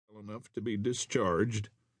enough to be discharged,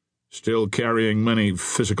 still carrying many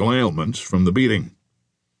physical ailments from the beating.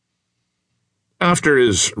 After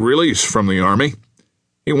his release from the Army,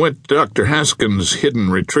 he went to Dr. Haskins' hidden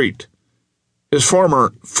retreat. His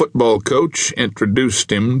former football coach introduced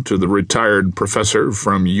him to the retired professor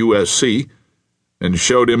from USC and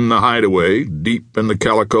showed him the hideaway deep in the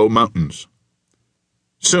Calico Mountains.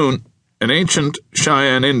 Soon, an ancient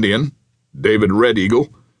Cheyenne Indian, David Red Eagle,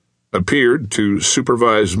 appeared to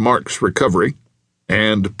supervise Mark's recovery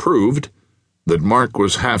and proved that Mark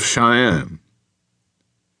was half Cheyenne.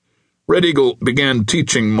 Red Eagle began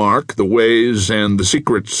teaching Mark the ways and the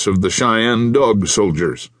secrets of the Cheyenne dog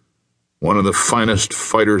soldiers, one of the finest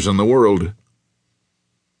fighters in the world.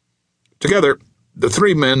 Together, the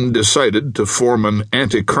three men decided to form an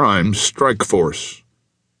anti-crime strike force.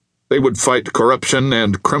 They would fight corruption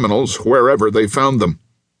and criminals wherever they found them.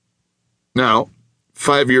 Now,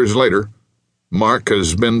 5 years later, Mark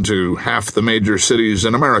has been to half the major cities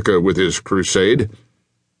in America with his crusade.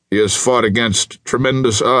 He has fought against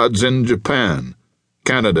tremendous odds in Japan,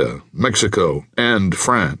 Canada, Mexico, and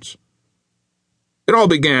France. It all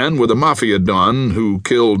began with a mafia don who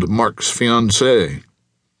killed Mark's fiancée.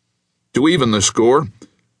 To even the score,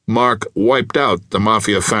 Mark wiped out the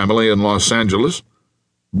mafia family in Los Angeles,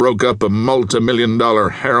 broke up a multi-million-dollar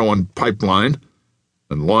heroin pipeline,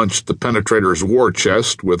 and launched the penetrator's war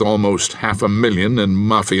chest with almost $500,000 in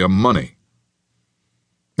mafia money.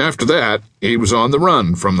 After that, he was on the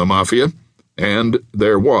run from the mafia, and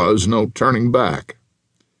there was no turning back.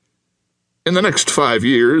 In the next 5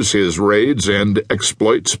 years, his raids and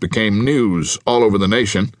exploits became news all over the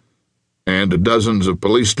nation, and dozens of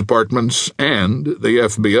police departments and the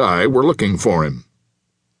FBI were looking for him.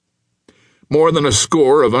 More than a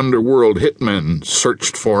score of underworld hitmen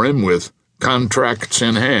searched for him with contracts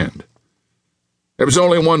in hand. There was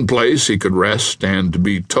only one place he could rest and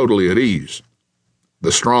be totally at ease: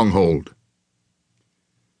 the stronghold.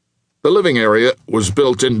 The living area was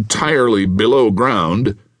built entirely below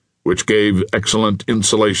ground, which gave excellent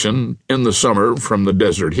insulation in the summer from the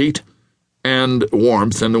desert heat and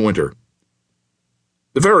warmth in the winter.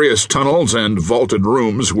 The various tunnels and vaulted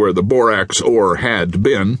rooms where the borax ore had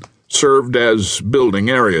been served as building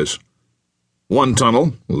areas. One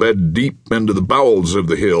tunnel led deep into the bowels of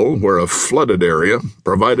the hill, where a flooded area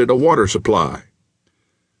provided a water supply.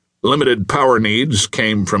 Limited power needs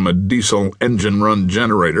came from a diesel engine-run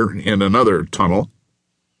generator in another tunnel.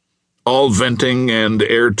 All venting and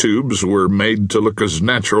air tubes were made to look as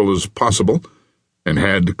natural as possible and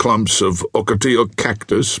had clumps of ocotillo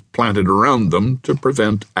cactus planted around them to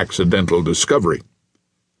prevent accidental discovery.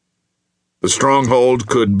 The stronghold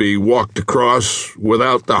could be walked across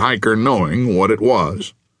without the hiker knowing what it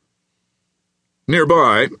was.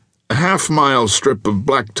 Nearby, a half-mile strip of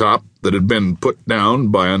blacktop that had been put down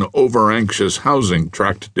by an over-anxious housing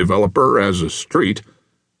tract developer as a street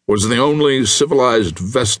was the only civilized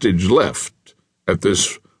vestige left at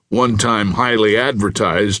this one-time highly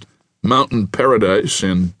advertised mountain paradise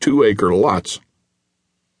in 2-acre lots.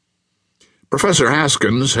 Professor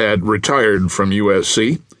Haskins had retired from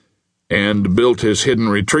USC and built his hidden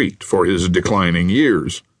retreat for his declining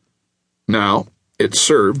years. Now it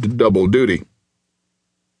served double duty.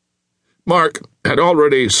 Mark had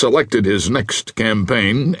already selected his next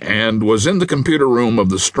campaign and was in the computer room of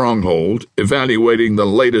the stronghold evaluating the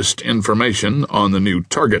latest information on the new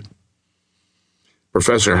target.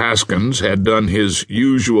 Professor Haskins had done his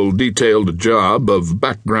usual detailed job of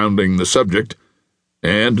backgrounding the subject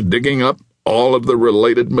and digging up all of the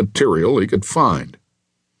related material he could find.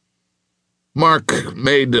 Mark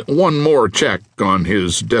made one more check on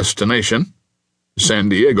his destination, San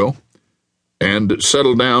Diego, and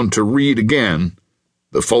settled down to read again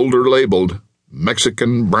the folder labeled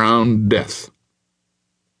Mexican Brown Death.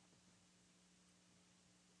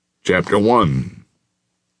 Chapter 1.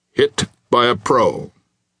 Hit by a Pro.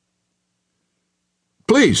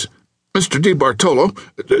 "Please, Mr. DiBartolo,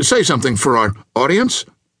 say something for our audience,"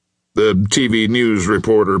 the TV news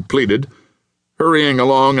reporter pleaded, hurrying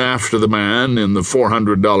along after the man in the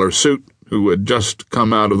 $400 suit who had just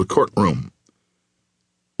come out of the courtroom.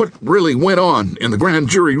 "What really went on in the grand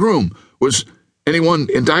jury room? Was anyone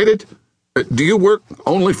indicted? Do you work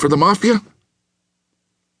only for the mafia?"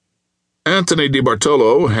 Anthony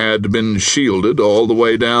DiBartolo had been shielded all the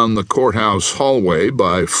way down the courthouse hallway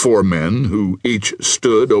by 4 men who each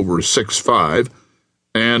stood over 6'5"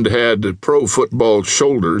 and had pro football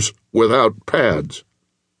shoulders without pads.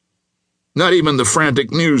 Not even the frantic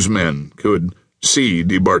newsmen could see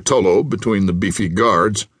DiBartolo between the beefy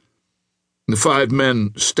guards. The 5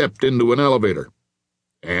 men stepped into an elevator,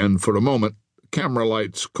 and for a moment, camera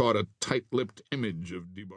lights caught a tight-lipped image of DiBartolo.